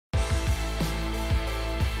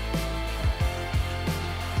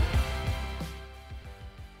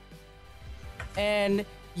And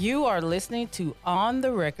you are listening to On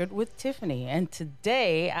the Record with Tiffany. And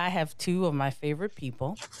today I have two of my favorite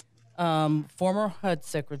people. Former HUD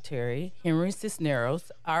Secretary Henry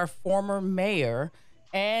Cisneros, our former mayor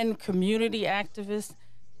and community activist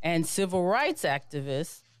and civil rights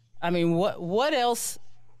activist. I mean, what else?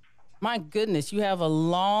 My goodness, you have a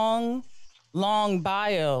long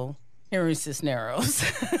bio, Henry Cisneros,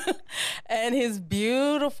 and his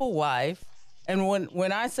beautiful wife. And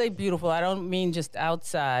when I say beautiful, I don't mean just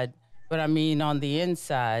outside, but I mean on the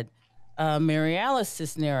inside. Mary Alice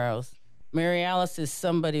Cisneros. Mary Alice is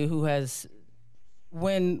somebody who has,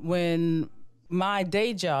 when my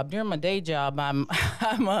day job, during my day job, I'm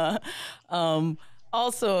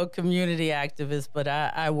also a community activist, but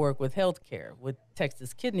I work with healthcare with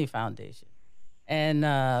Texas Kidney Foundation. And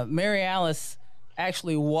Mary Alice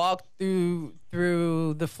actually walked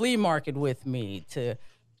through the flea market with me to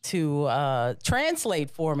translate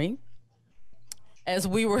for me as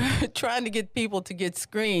we were trying to get people to get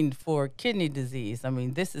screened for kidney disease. I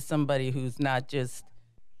mean, this is somebody who's not just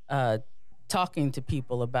talking to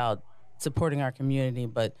people about supporting our community,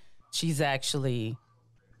 but she's actually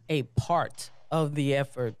a part of the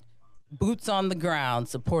effort, boots on the ground,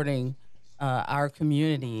 supporting our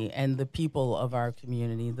community and the people of our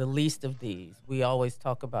community, the least of these. We always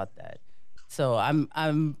talk about that. So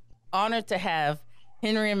I'm honored to have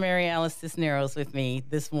Henry and Mary Alice Cisneros with me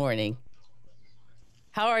this morning.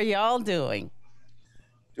 How are y'all doing?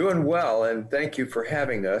 Doing well, and thank you for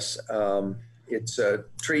having us. It's a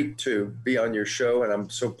treat to be on your show, and I'm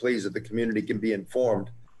so pleased that the community can be informed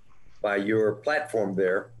by your platform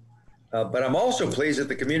there. But I'm also pleased that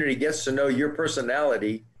the community gets to know your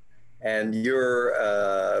personality and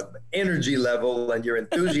your energy level and your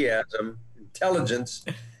enthusiasm, intelligence,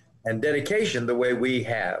 and dedication the way we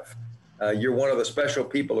have. You're one of the special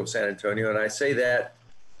people of San Antonio, and I say that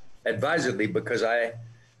advisedly because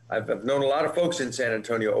I've known a lot of folks in San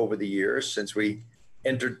Antonio over the years since we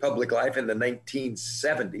entered public life in the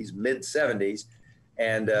 1970s, mid-70s,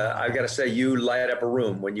 and I've got to say you light up a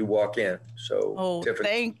room when you walk in. So,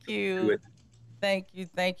 Tiffany, thank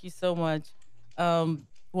you so much.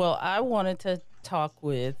 Well, I wanted to talk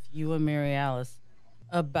with you and Mary Alice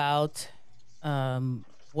about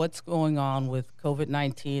what's going on with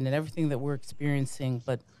COVID-19 and everything that we're experiencing.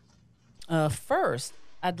 But first,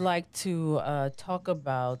 I'd like to talk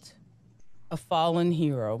about a fallen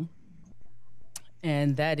hero,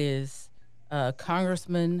 and that is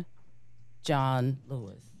Congressman John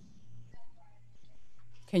Lewis.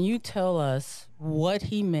 Can you tell us what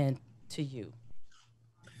he meant to you?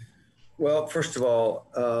 Well, first of all,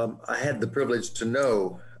 I had the privilege to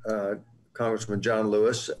know Congressman John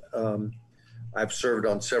Lewis. I've served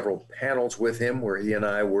on several panels with him where he and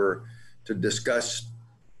I were to discuss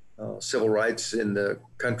civil rights in the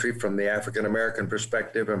country from the African American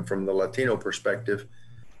perspective and from the Latino perspective.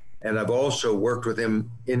 And I've also worked with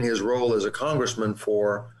him in his role as a congressman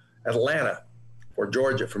for Atlanta,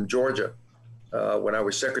 from Georgia. When I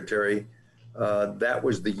was secretary, that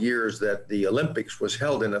was the years that the Olympics was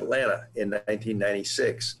held in Atlanta in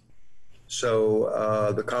 1996.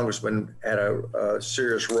 So the congressman had a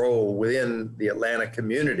serious role within the Atlanta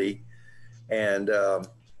community, and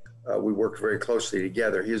we worked very closely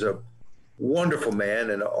together. He's a wonderful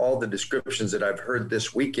man, and all the descriptions that I've heard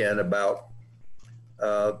this weekend about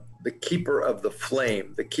the keeper of the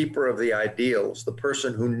flame, the keeper of the ideals, the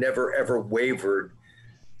person who never ever wavered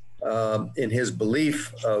in his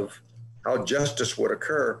belief of how justice would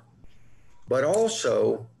occur, but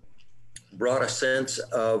also brought a sense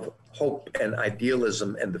of hope and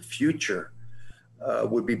idealism, and the future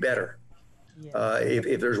would be better. Yeah.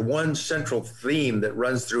 If there's one central theme that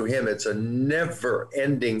runs through him, it's a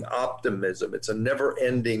never-ending optimism. It's a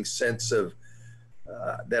never-ending sense of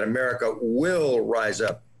that America will rise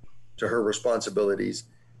up to her responsibilities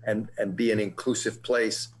and be an inclusive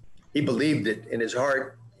place. He believed it in his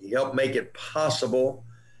heart. He helped make it possible.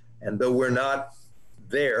 And though we're not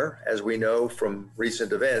there, as we know from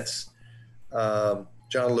recent events,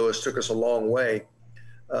 John Lewis took us a long way.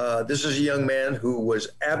 This is a young man who was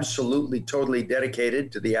absolutely, totally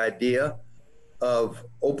dedicated to the idea of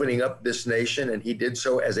opening up this nation, and he did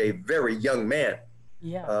so as a very young man.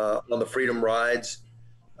 Yeah. On the Freedom Rides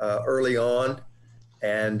early on.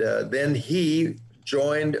 And then he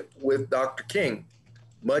joined with Dr. King,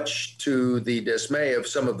 much to the dismay of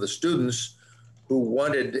some of the students who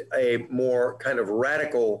wanted a more kind of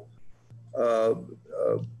radical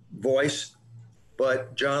voice.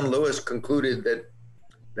 But John Lewis concluded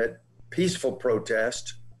that peaceful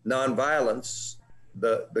protest, nonviolence,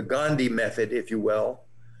 the Gandhi method, if you will,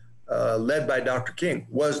 led by Dr. King,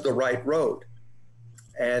 was the right road.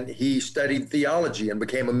 and he studied theology and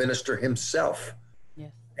became a minister himself,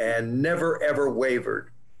 Yes. and never ever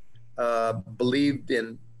wavered. Believed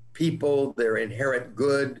in people, their inherent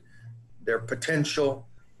good, their potential,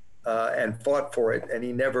 and fought for it. And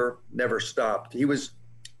he never stopped. He was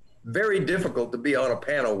very difficult to be on a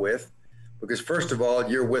panel with, because first of all,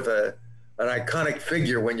 you're with an iconic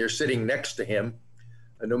figure when you're sitting next to him.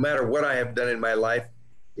 And no matter what I have done in my life,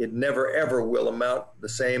 it never ever will amount the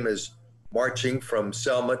same as marching from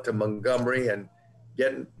Selma to Montgomery and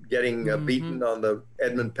getting beaten on the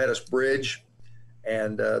Edmund Pettus Bridge,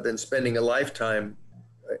 and then spending a lifetime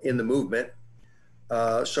in the movement.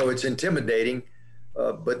 So it's intimidating,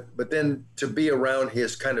 but then to be around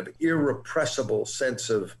his kind of irrepressible sense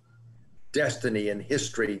of destiny and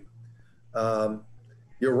history.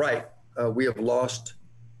 You're right. We have lost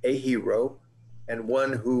a hero, and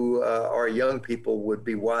one who our young people would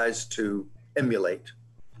be wise to emulate.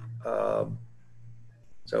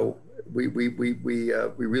 So we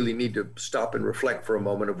really need to stop and reflect for a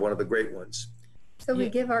moment of one of the great ones. So we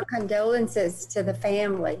give our condolences to the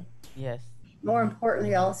family. Yes. More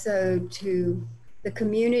importantly, also to the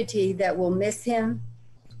community that will miss him,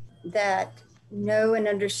 that know and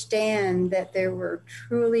understand that there were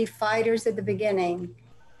truly fighters at the beginning,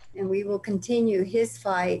 and we will continue his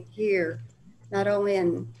fight here, not only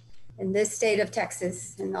in this state of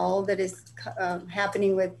Texas and all that is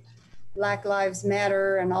happening with Black Lives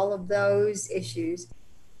Matter and all of those issues,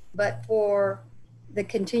 but for the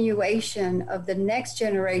continuation of the next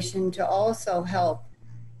generation to also help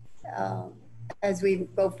as we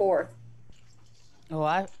go forth. Oh,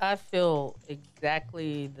 I feel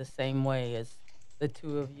exactly the same way as the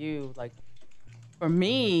two of you. Like, for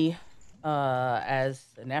me, as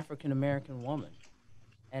an African American woman,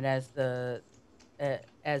 and as a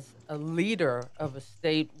leader of a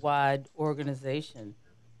statewide organization,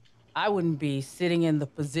 I wouldn't be sitting in the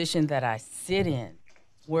position that I sit in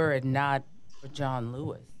were it not for John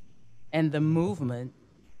Lewis and the movement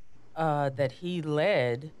that he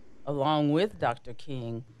led along with Dr.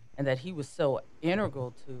 King, and that he was so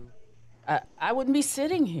integral to. I wouldn't be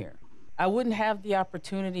sitting here. I wouldn't have the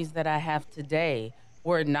opportunities that I have today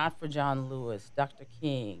were it not for John Lewis, Dr.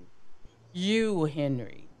 King, you,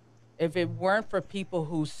 Henry. If it weren't for people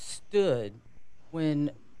who stood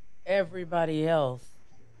when everybody else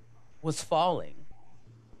was falling,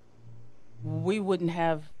 we wouldn't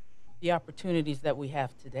have the opportunities that we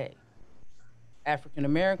have today. African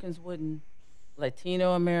Americans wouldn't,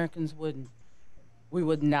 Latino Americans wouldn't. We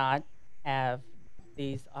would not have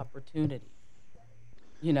these opportunities,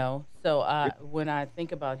 you know? So when I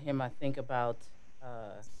think about him, I think about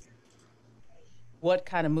what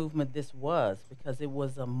kind of movement this was, because it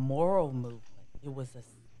was a moral movement. It was a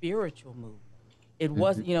spiritual movement. It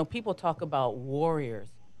was, you know, people talk about warriors.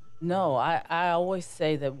 No, I always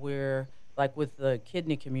say that we're, like with the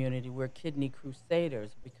kidney community, we're kidney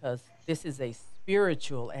crusaders, because this is a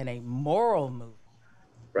spiritual and a moral movement.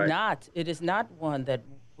 Right. It is not one that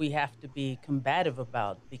we have to be combative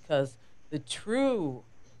about, because the true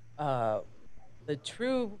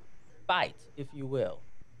fight, if you will,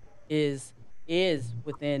 is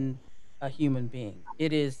within a human being.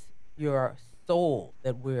 It is your soul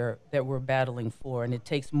that we're battling for, and it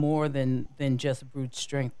takes more than just brute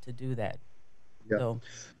strength to do that. Yeah. So,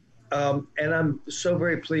 and I'm so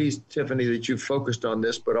very pleased, Tiffany, that you focused on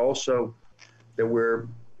this, but also that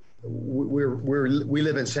we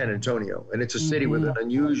live in San Antonio, and it's a city with an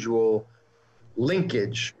unusual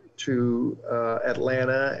linkage to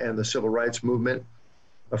Atlanta and the civil rights movement.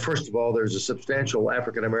 First of all, there's a substantial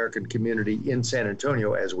African American community in San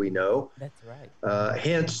Antonio, as we know. that's right.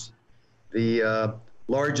 Hence, the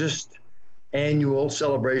largest annual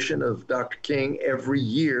celebration of Dr. King every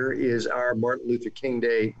year is our Martin Luther King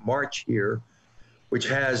Day March here, which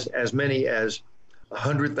has as many as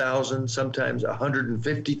 100,000, sometimes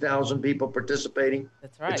 150,000 people participating.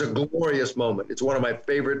 That's right. It's a glorious moment. It's one of my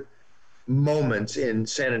favorite moments in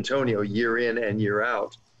San Antonio, year in and year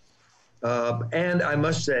out. And I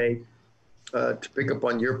must say, to pick up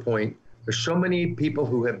on your point, there's so many people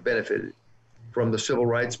who have benefited from the civil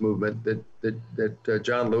rights movement that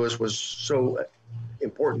John Lewis was so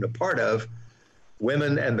important a part of.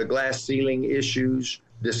 Women and the glass ceiling issues,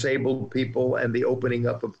 disabled people and the opening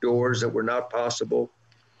up of doors that were not possible.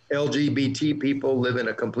 LGBT people live in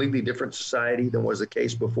a completely different society than was the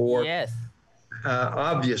case before. Yes.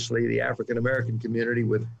 Obviously, the African American community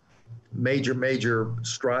with major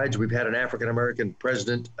strides. We've had an African American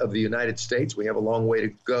president of the United States. We have a long way to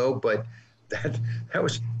go, but that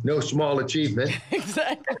was no small achievement.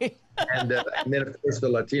 Exactly. And then, of course, the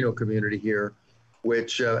Latino community here,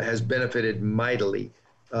 which has benefited mightily.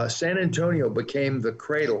 San Antonio became the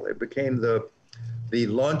cradle. It became the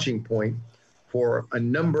launching point for a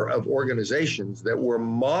number of organizations that were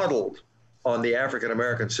modeled on the African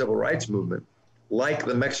American civil rights movement, like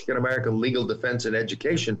the Mexican American Legal Defense and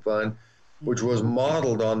Education Fund, which was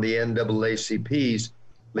modeled on the NAACP's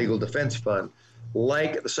Legal Defense Fund,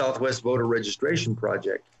 like the Southwest Voter Registration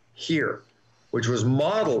Project here, which was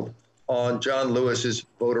modeled on John Lewis's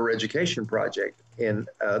voter education project in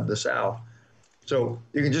the South. So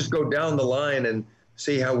you can just go down the line and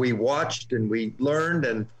see how we watched and we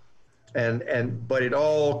learned, but it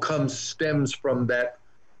all stems from that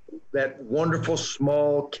wonderful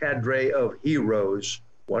small cadre of heroes,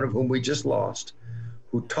 one of whom we just lost,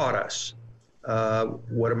 who taught us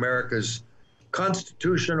what America's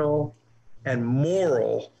constitutional and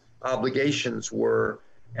moral obligations were,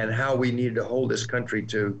 and how we needed to hold this country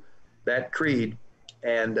to that creed.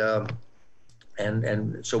 And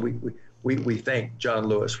so we thank John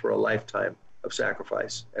Lewis for a lifetime of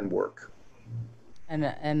sacrifice and work.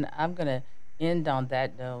 And I'm going to end on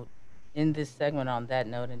that note, in this segment on that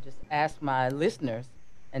note, and just ask my listeners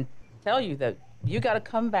and tell you that you got to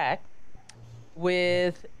come back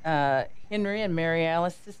with Henry and Mary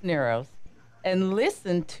Alice Cisneros and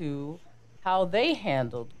listen to how they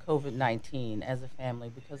handled COVID-19 as a family,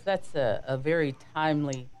 because that's a very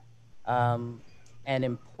timely and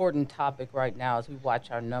important topic right now as we watch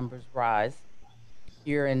our numbers rise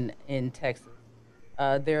here in Texas.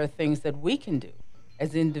 There are things that we can do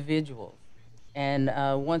as individuals. And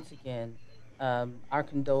once again, our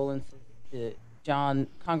condolences to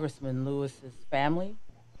Congressman Lewis's family,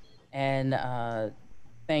 and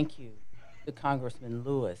thank you to Congressman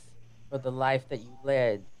Lewis for the life that you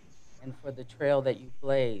led, and for the trail that you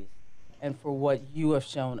blazed, and for what you have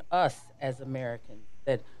shown us as Americans,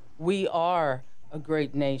 that we are a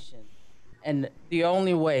great nation. And the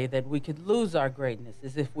only way that we could lose our greatness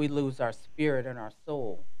is if we lose our spirit and our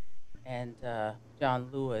soul. And John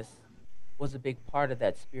Lewis was a big part of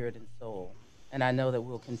that spirit and soul. And I know that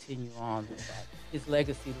we'll continue on with that. His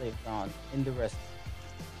legacy lives on in the rest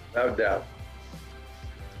of us. No doubt.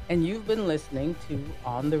 And you've been listening to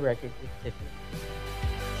On the Record with Tiffany.